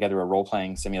organizers, put together a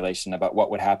role-playing simulation about what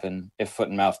would happen if foot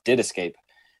and mouth did escape,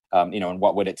 and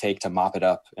what would it take to mop it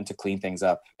up and to clean things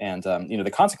up. And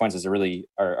the consequences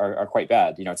are quite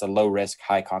bad. It's a low-risk,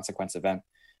 high-consequence event.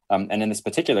 And in this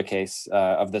particular case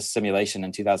of this simulation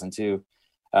in 2002.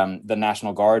 The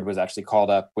National Guard was actually called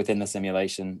up within the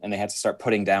simulation, and they had to start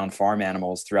putting down farm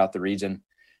animals throughout the region.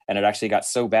 And it actually got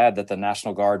so bad that the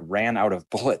National Guard ran out of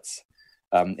bullets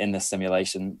in this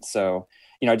simulation. So,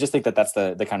 I just think that that's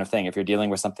the kind of thing. If you're dealing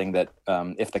with something that,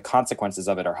 if the consequences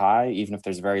of it are high, even if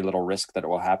there's very little risk that it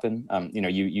will happen,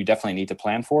 you definitely need to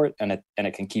plan for it, and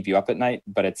it can keep you up at night.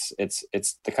 But it's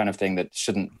the kind of thing that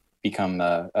shouldn't become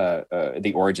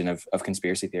the origin of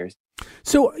conspiracy theories.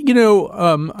 So,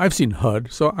 I've seen HUD,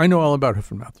 so I know all about hoof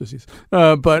and mouth disease.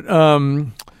 But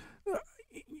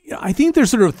I think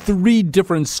there's sort of three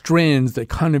different strands that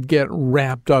kind of get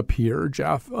wrapped up here,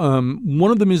 Jeff.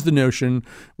 One of them is the notion,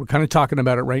 we're kind of talking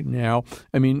about it right now.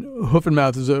 I mean, hoof and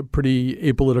mouth is a pretty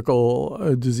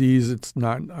apolitical disease. It's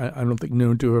not, I don't think,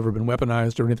 known to have ever been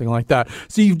weaponized or anything like that.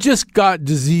 So you've just got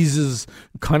diseases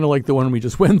kind of like the one we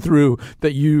just went through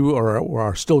that you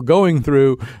are still going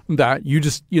through, that you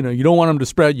just, you don't want them to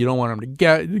spread. You don't want them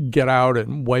to get out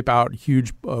and wipe out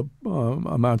huge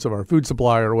amounts of our food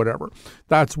supply or whatever.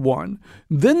 That's one.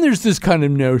 Then there's this kind of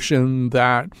notion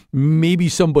that maybe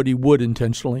somebody would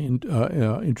intentionally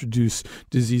introduce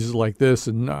diseases like this.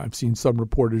 And I've seen some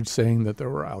reported saying that there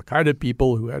were Al-Qaeda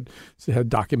people who had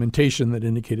documentation that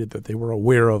indicated that they were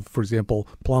aware of, for example,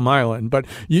 Plum Island. But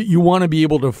you want to be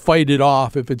able to fight it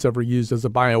off if it's ever used as a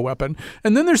bioweapon.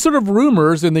 And then there's sort of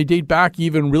rumors, and they date back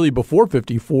even really before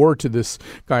 1954 to this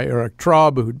guy, Eric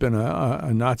Traub, who'd been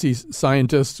a Nazi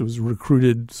scientist who was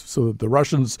recruited so that the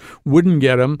Russians wouldn't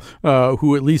get him,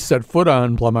 who at least set foot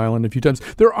on Plum Island a few times.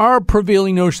 There are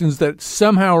prevailing notions that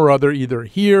somehow or other, either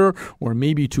here or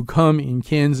maybe to come in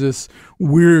Kansas,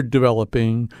 we're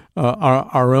developing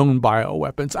our own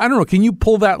bioweapons. I don't know. Can you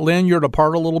pull that lanyard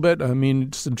apart a little bit? I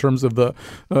mean, just in terms of the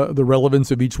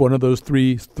relevance of each one of those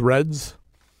three threads?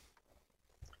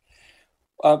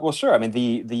 Well, sure. I mean,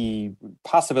 the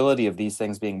possibility of these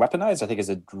things being weaponized, I think,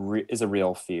 is a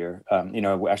real fear.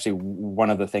 Actually, one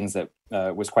of the things that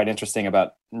was quite interesting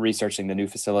about researching the new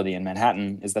facility in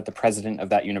Manhattan is that the president of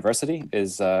that university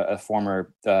is a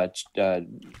former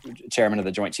chairman of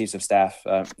the Joint Chiefs of Staff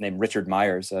named Richard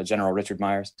Myers, General Richard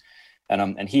Myers,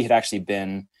 and he had actually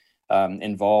been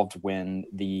involved when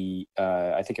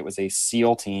I think it was a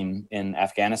SEAL team in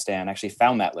Afghanistan actually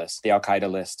found that list, the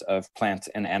Al-Qaeda list of plant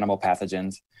and animal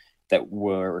pathogens that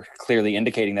were clearly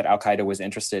indicating that Al-Qaeda was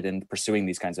interested in pursuing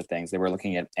these kinds of things. They were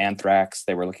looking at anthrax,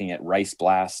 they were looking at rice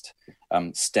blast,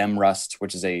 stem rust,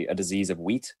 which is a disease of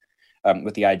wheat,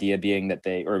 with the idea being that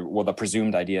the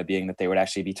presumed idea being that they would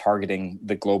actually be targeting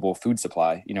the global food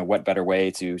supply. What better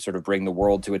way to sort of bring the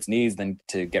world to its knees than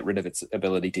to get rid of its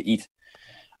ability to eat?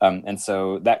 And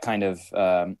so that kind of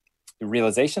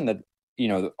realization that,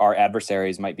 our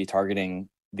adversaries might be targeting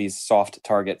these soft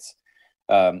targets,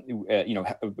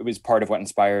 it was part of what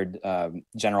inspired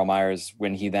General Myers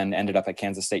when he then ended up at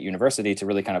Kansas State University to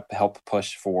really kind of help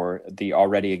push for the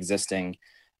already existing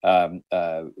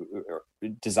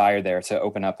desire there to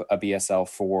open up a BSL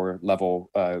 4 level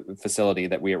facility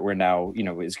that we're now,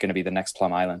 is going to be the next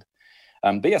Plum Island.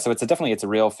 But yeah, so it's a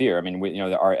real fear. I mean,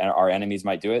 our enemies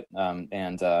might do it,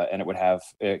 and it would have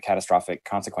catastrophic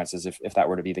consequences if that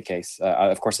were to be the case.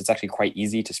 Of course, it's actually quite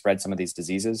easy to spread some of these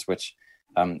diseases, which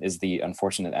is the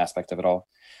unfortunate aspect of it all.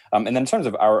 And then in terms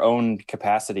of our own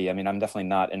capacity, I mean, I'm definitely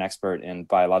not an expert in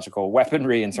biological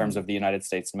weaponry in terms of the United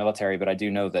States military, but I do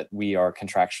know that we are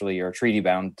contractually or treaty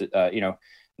bound,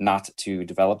 not to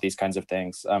develop these kinds of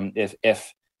things.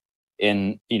 If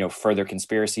in further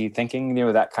conspiracy thinking,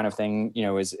 that kind of thing,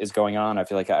 is going on, I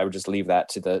feel like I would just leave that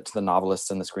to the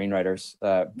novelists and the screenwriters.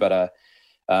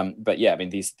 But yeah, I mean,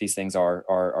 these things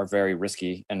are very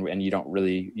risky, and you don't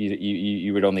really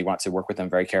you would only want to work with them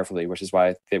very carefully, which is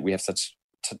why we have such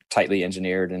tightly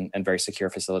engineered and very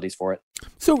secure facilities for it.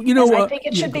 So I think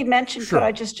it should be mentioned. Sure. Could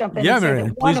I just jump in? Yeah, and say Marianne,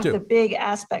 that one please of do. the big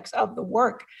aspects of the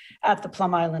work at the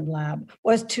Plum Island lab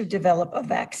was to develop a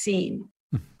vaccine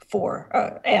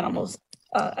for animals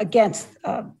against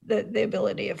the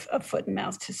ability of foot and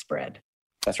mouth to spread.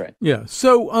 That's right. Yeah.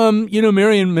 So,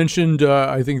 Marianne mentioned,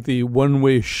 I think, the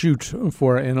one-way shoot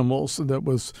for animals that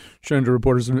was shown to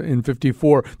reporters in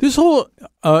 1954. This whole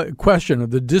question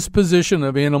of the disposition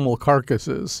of animal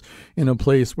carcasses in a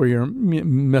place where you're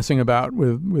messing about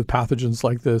with pathogens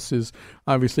like this is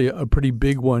obviously a pretty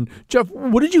big one. Jeff,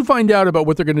 what did you find out about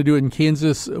what they're going to do in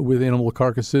Kansas with animal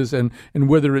carcasses and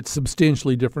whether it's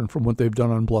substantially different from what they've done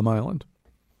on Plum Island?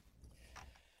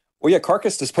 Well, yeah,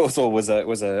 carcass disposal was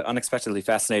a unexpectedly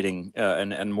fascinating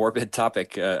and morbid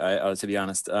topic. To be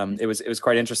honest, it was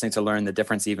quite interesting to learn the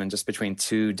difference even just between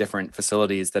two different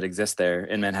facilities that exist there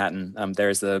in Manhattan.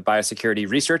 There's the Biosecurity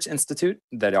Research Institute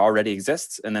that already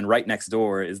exists, and then right next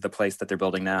door is the place that they're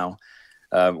building now,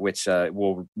 which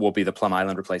will be the Plum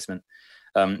Island replacement.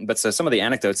 But so some of the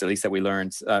anecdotes, at least that we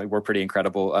learned, were pretty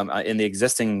incredible. In the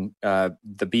existing the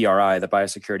BRI, the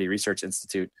Biosecurity Research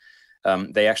Institute.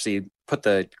 They actually put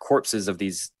the corpses of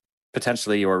these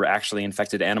potentially or actually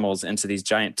infected animals into these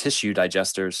giant tissue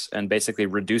digesters and basically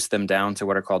reduce them down to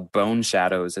what are called bone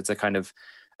shadows. It's a kind of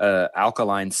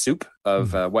alkaline soup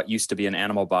of what used to be an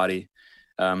animal body.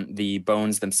 The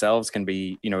bones themselves can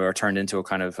be, are turned into a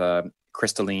kind of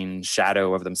crystalline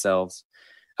shadow of themselves.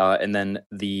 And then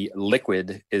the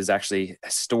liquid is actually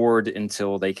stored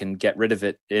until they can get rid of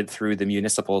it through the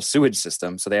municipal sewage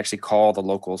system. So they actually call the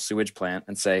local sewage plant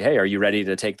and say, "Hey, are you ready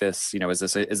to take this? Is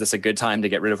this a good time to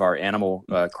get rid of our animal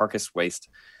carcass waste?"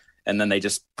 And then they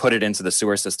just put it into the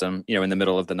sewer system, in the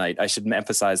middle of the night. I should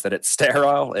emphasize that it's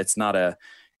sterile. It's not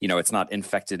it's not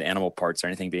infected animal parts or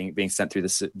anything being sent through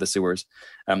the sewers.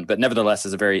 But nevertheless,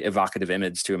 is a very evocative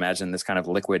image to imagine this kind of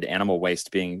liquid animal waste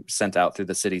being sent out through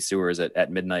the city sewers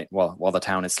at midnight while the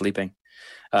town is sleeping.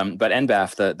 But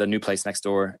NBAF, the new place next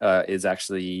door, is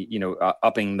actually,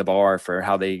 upping the bar for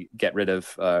how they get rid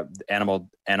of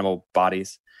animal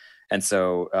bodies. And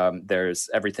so there's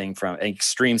everything from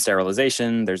extreme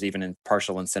sterilization. There's even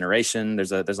partial incineration.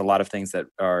 There's a lot of things that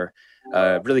are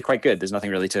really quite good. There's nothing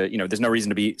really there's no reason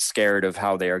to be scared of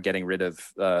how they are getting rid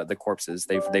of the corpses.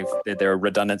 There are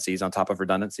redundancies on top of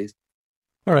redundancies.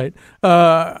 All right.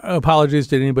 Apologies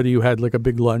to anybody who had like a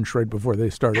big lunch right before they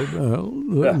started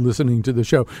listening to the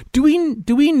show. Do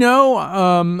we know?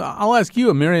 I'll ask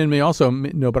you. Marion may also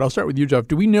know, but I'll start with you, Jeff.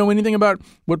 Do we know anything about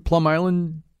what Plum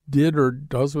Island did or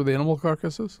does with animal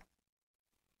carcasses?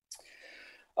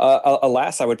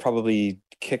 Alas, I would probably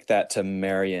kick that to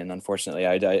Marion. Unfortunately,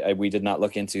 we did not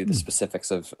look into the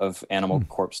specifics of animal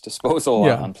corpse disposal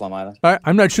on Plum Island.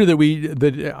 I'm not sure that we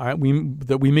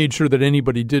made sure that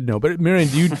anybody did know. But Marion,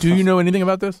 do you know anything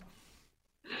about this?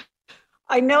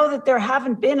 I know that there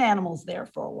haven't been animals there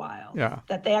for a while. Yeah.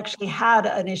 That they actually had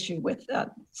an issue with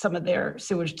some of their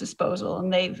sewage disposal,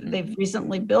 and they've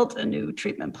recently built a new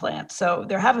treatment plant. So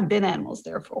there haven't been animals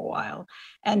there for a while.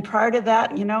 And prior to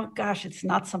that, it's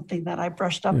not something that I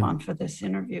brushed up on for this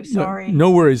interview. Sorry. No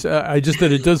worries. I just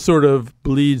that it does sort of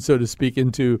bleed, so to speak,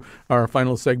 into our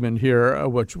final segment here,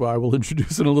 which I will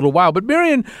introduce in a little while. But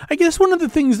Marion, I guess one of the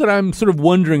things that I'm sort of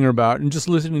wondering about, and just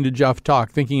listening to Jeff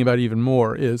talk, thinking about even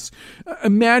more, is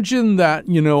imagine that,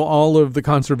 all of the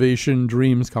conservation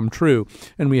dreams come true,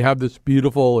 and we have this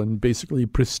beautiful and basically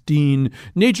pristine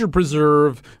nature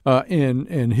preserve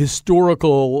and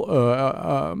historical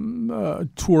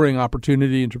touring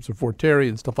opportunity in terms of Fort Terry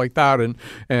and stuff like that,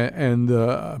 and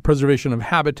the preservation of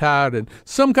habitat and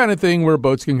some kind of thing where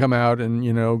boats can come out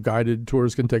and guided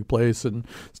tours can take place and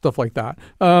stuff like that.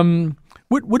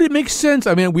 Would it make sense?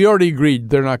 I mean, we already agreed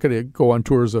they're not going to go on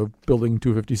tours of Building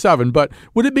 257, but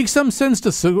would it make some sense to,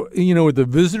 at the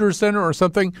visitor center or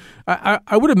something?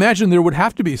 I would imagine there would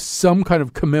have to be some kind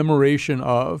of commemoration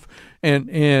of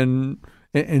and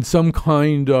some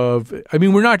kind of. I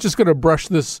mean, we're not just going to brush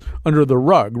this under the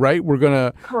rug, right? We're going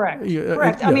to correct.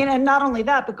 I mean, and not only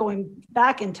that, but going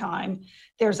back in time,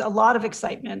 there's a lot of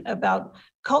excitement about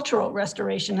cultural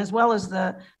restoration as well as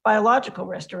the biological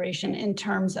restoration in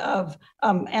terms of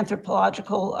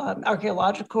anthropological,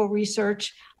 archaeological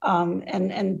research,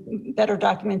 and better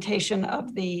documentation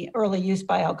of the early use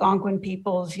by Algonquin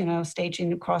peoples,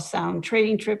 staging across sound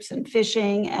trading trips and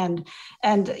fishing, and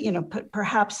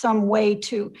perhaps some way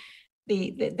to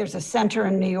there's a center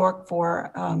in New York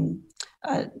for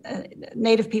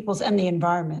Native peoples and the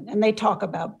environment, and they talk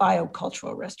about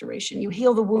biocultural restoration. You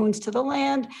heal the wounds to the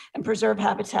land and preserve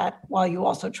habitat while you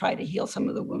also try to heal some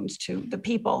of the wounds to the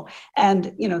people.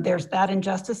 And there's that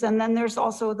injustice, and then there's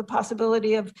also the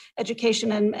possibility of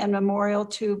education and memorial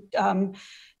to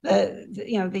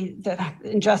the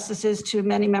injustices to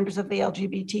many members of the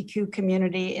LGBTQ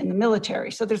community in the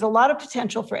military. So there's a lot of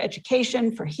potential for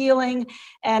education, for healing,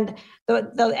 and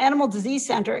the Animal Disease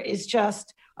Center is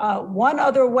just one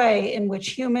other way in which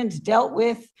humans dealt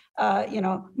with,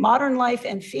 modern life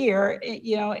and fear,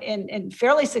 and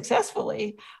fairly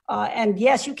successfully. And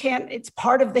yes, you can't. It's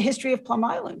part of the history of Plum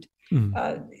Island.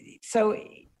 So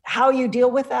how you deal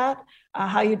with that,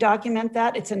 how you document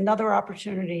that, it's another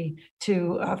opportunity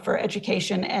for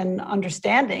education and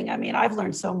understanding. I mean, I've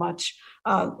learned so much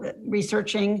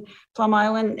researching Plum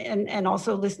Island and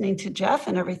also listening to Jeff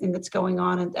and everything that's going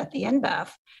on at the NBAF.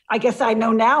 I guess I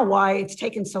know now why it's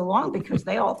taken so long, because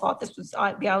they all thought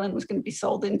the island was going to be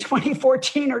sold in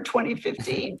 2014 or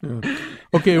 2015. Yeah.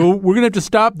 Okay, well, we're going to have to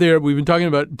stop there. We've been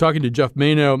talking to Jeff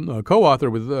Mano, co-author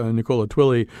with Nicola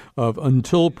Twilley of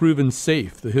Until Proven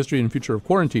Safe, The History and Future of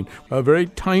Quarantine, a very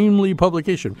timely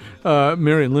publication.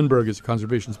 Marion Lindbergh is a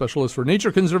conservation specialist for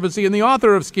Nature Conservancy and the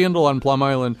author of Scandal on Plum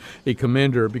Island, A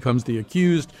Commander Becomes the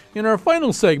Accused. In our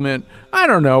final segment, I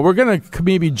don't know, we're going to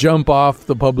maybe jump off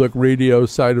the public radio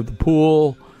side of the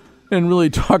pool and really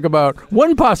talk about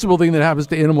one possible thing that happens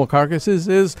to animal carcasses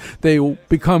is they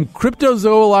become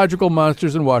cryptozoological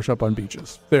monsters and wash up on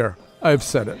beaches. There, I've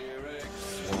said it.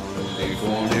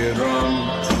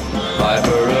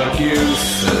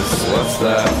 What's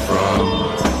that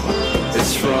from?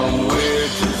 It's from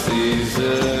weird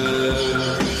diseases.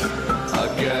 I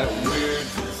get weird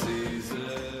diseases.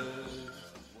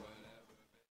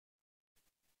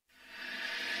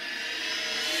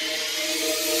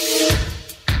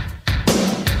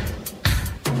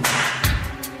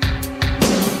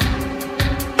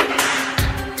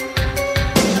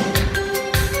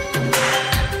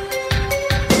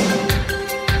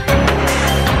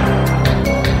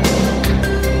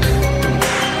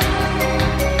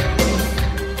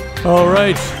 All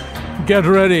right, get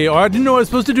ready. Oh, I didn't know I was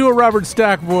supposed to do a Robert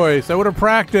Stack voice. I would have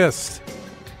practiced.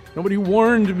 Nobody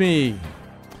warned me.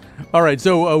 All right,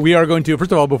 so we are going to,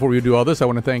 first of all, before we do all this, I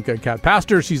want to thank Kat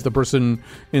Pastor. She's the person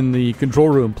in the control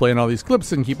room playing all these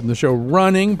clips and keeping the show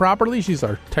running properly. She's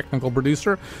our technical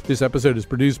producer. This episode is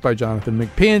produced by Jonathan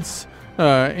McPants.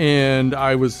 And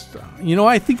I was,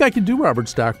 I think I could do Robert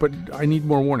Stack, but I need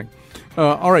more warning.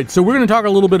 All right, so we're going to talk a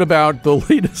little bit about the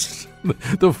latest,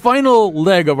 the final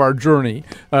leg of our journey.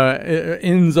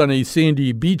 Ends on a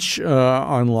sandy beach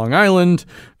on Long Island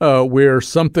where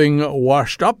something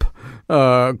washed up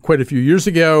quite a few years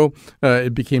ago.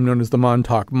 It became known as the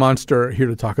Montauk Monster. Here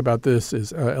to talk about this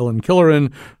is Ellen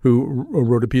Killeran, who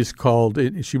wrote a piece in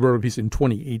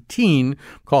 2018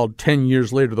 called 10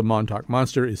 Years Later, the Montauk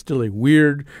Monster is Still a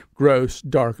Weird, Gross,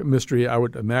 Dark Mystery. I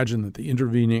would imagine that the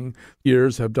intervening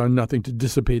years have done nothing to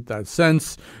dissipate that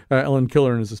sense. Ellen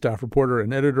Killeran is a staff reporter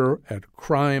and editor at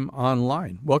Crime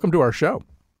Online. Welcome to our show.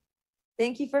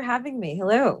 Thank you for having me.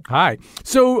 Hello. Hi.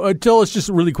 So tell us just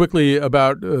really quickly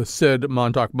about said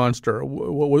Montauk Monster.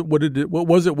 What did it? What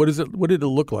was it? What is it? What did it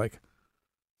look like?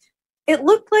 It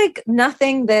looked like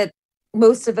nothing that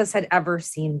most of us had ever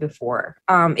seen before.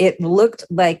 It looked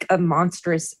like a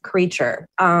monstrous creature.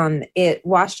 It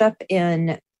washed up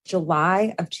in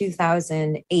July of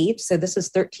 2008. So this was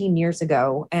 13 years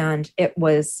ago. And it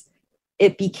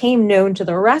became known to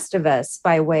the rest of us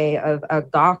by way of a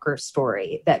Gawker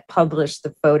story that published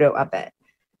the photo of it.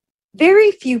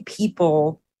 Very few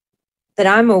people that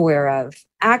I'm aware of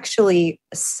actually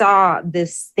saw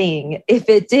this thing, if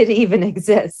it did even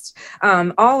exist.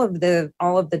 All of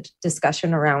the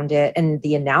discussion around it and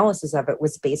the analysis of it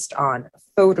was based on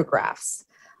photographs.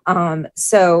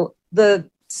 So the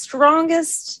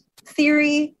strongest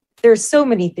theory, there's so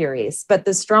many theories, but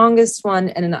the strongest one,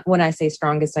 and when I say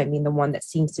strongest, I mean the one that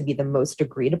seems to be the most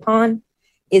agreed upon,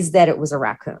 is that it was a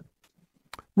raccoon.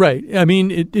 Right. I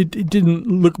mean, it didn't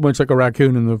look much like a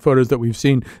raccoon in the photos that we've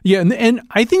seen. Yeah, and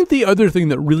I think the other thing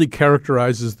that really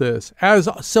characterizes this, as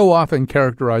so often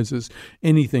characterizes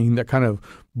anything that kind of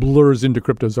blurs into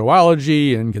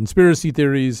cryptozoology and conspiracy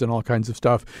theories and all kinds of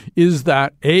stuff, is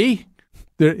that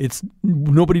it's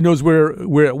nobody knows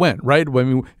where it went, right? I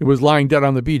mean, it was lying dead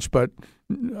on the beach, but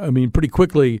I mean, pretty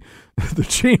quickly the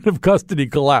chain of custody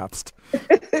collapsed.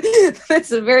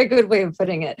 That's a very good way of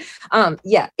putting it.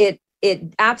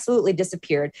 It absolutely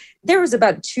disappeared. There was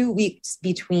about 2 weeks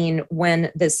between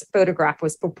when this photograph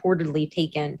was purportedly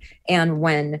taken and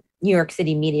when New York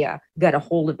City media got a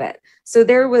hold of it. So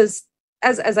there was,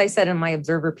 as I said in my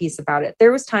Observer piece about it,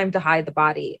 there was time to hide the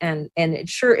body, and it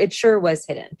sure was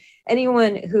hidden.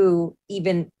 Anyone who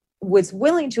even was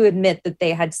willing to admit that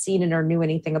they had seen it or knew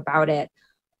anything about it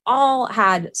all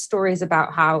had stories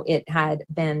about how it had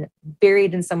been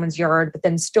buried in someone's yard, but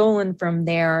then stolen from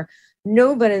there.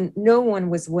 No one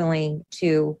was willing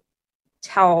to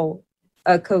tell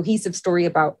a cohesive story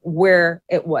about where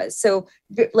it was. So,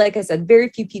 like I said, very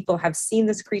few people have seen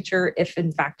this creature, if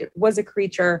in fact it was a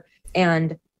creature,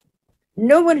 and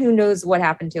no one who knows what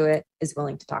happened to it is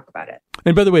willing to talk about it.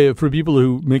 And by the way, for people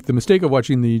who make the mistake of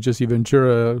watching the Jesse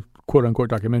Ventura quote-unquote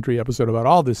documentary episode about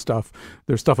all this stuff,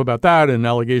 there's stuff about that and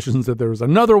allegations that there was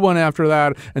another one after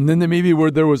that, and then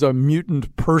there was a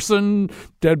mutant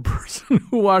dead person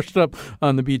who washed up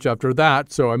on the beach after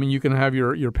that. So, I mean, you can have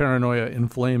your paranoia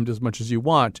inflamed as much as you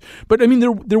want. But, I mean,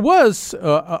 there was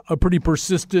a pretty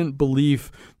persistent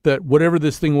belief that whatever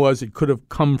this thing was, it could have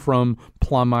come from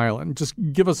Plum Island. Just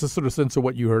give us a sort of sense of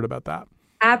what you heard about that.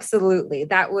 Absolutely.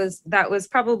 That was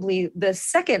probably the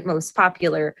second most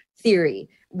popular theory,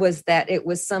 was that it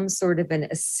was some sort of an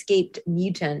escaped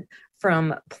mutant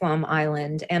from Plum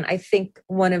Island. And I think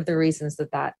one of the reasons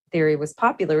that theory was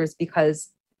popular is because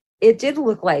it did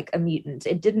look like a mutant.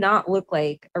 It did not look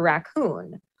like a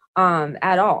raccoon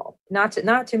at all, not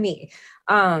to me.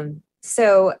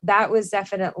 So that was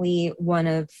definitely one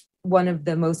of one of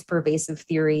the most pervasive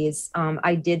theories.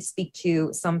 I did speak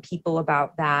to some people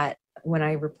about that when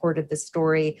I reported the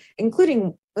story,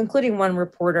 including one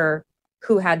reporter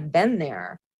who had been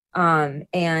there.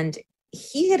 And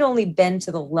he had only been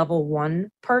to the level 1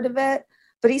 part of it,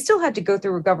 but he still had to go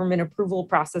through a government approval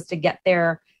process to get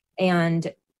there.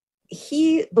 And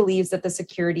he believes that the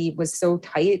security was so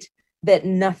tight that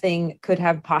nothing could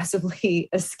have possibly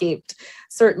escaped,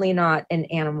 certainly not an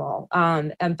animal.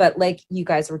 But like you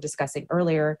guys were discussing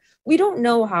earlier, we don't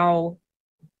know how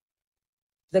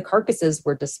the carcasses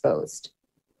were disposed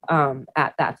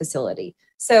at that facility.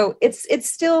 So it's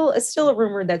still a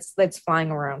rumor that's flying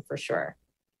around for sure.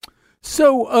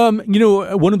 So,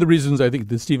 one of the reasons I think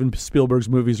that Steven Spielberg's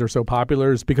movies are so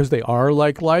popular is because they are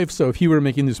like life. So if he were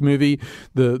making this movie,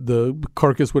 the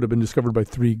carcass would have been discovered by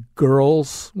 3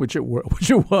 girls, which it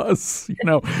was,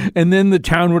 and then the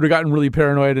town would have gotten really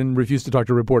paranoid and refused to talk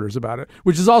to reporters about it,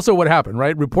 which is also what happened,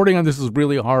 right? Reporting on this is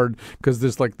really hard because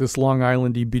there's like this Long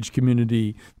Island-y beach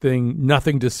community thing,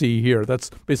 nothing to see here. That's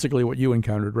basically what you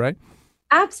encountered, right?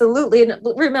 Absolutely. And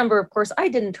remember, of course, I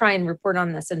didn't try and report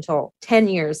on this until 10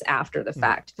 years after the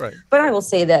fact. Right. But I will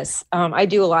say this, I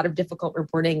do a lot of difficult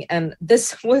reporting, and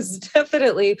this was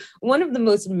definitely one of the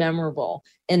most memorable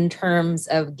in terms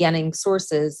of getting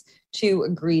sources to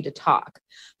agree to talk.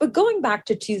 But going back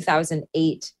to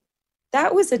 2008,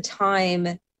 that was a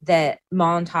time that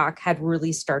Montauk had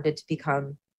really started to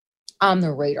become on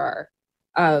the radar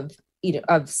of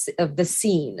the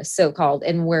scene, so-called,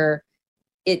 and where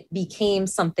it became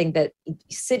something that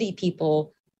city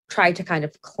people tried to kind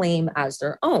of claim as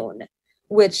their own,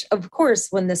 which, of course,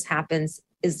 when this happens,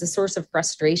 is the source of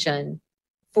frustration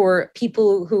for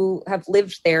people who have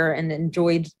lived there and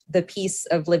enjoyed the peace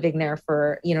of living there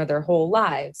for, their whole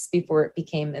lives before it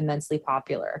became immensely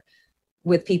popular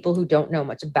with people who don't know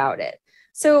much about it.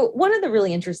 So one of the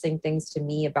really interesting things to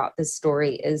me about this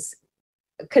story is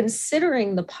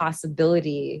considering the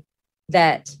possibility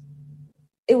that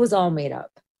it was all made up.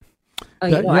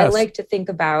 Yes. I like to think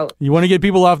about... You want to get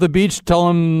people off the beach? Tell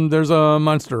them there's a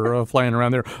monster flying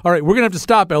around there. All right, we're going to have to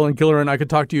stop, Ellen Killeran. I could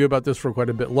talk to you about this for quite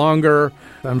a bit longer.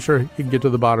 I'm sure you can get to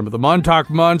the bottom of the Montauk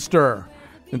Monster.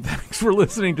 And thanks for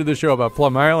listening to the show about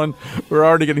Plum Island. We're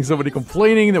already getting somebody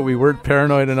complaining that we weren't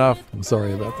paranoid enough. I'm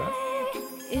sorry about that.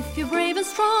 If you're brave and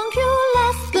strong, you'll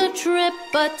last the trip.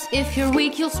 But if you're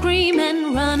weak, you'll scream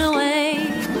and run away.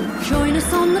 Join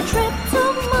us on the trip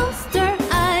to Monster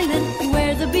Island,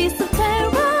 where the beasts of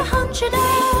terror hunt you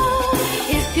down.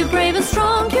 If you're brave and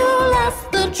strong, you'll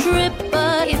last the trip.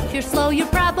 But if you're slow, you'll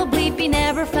probably be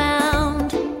never found.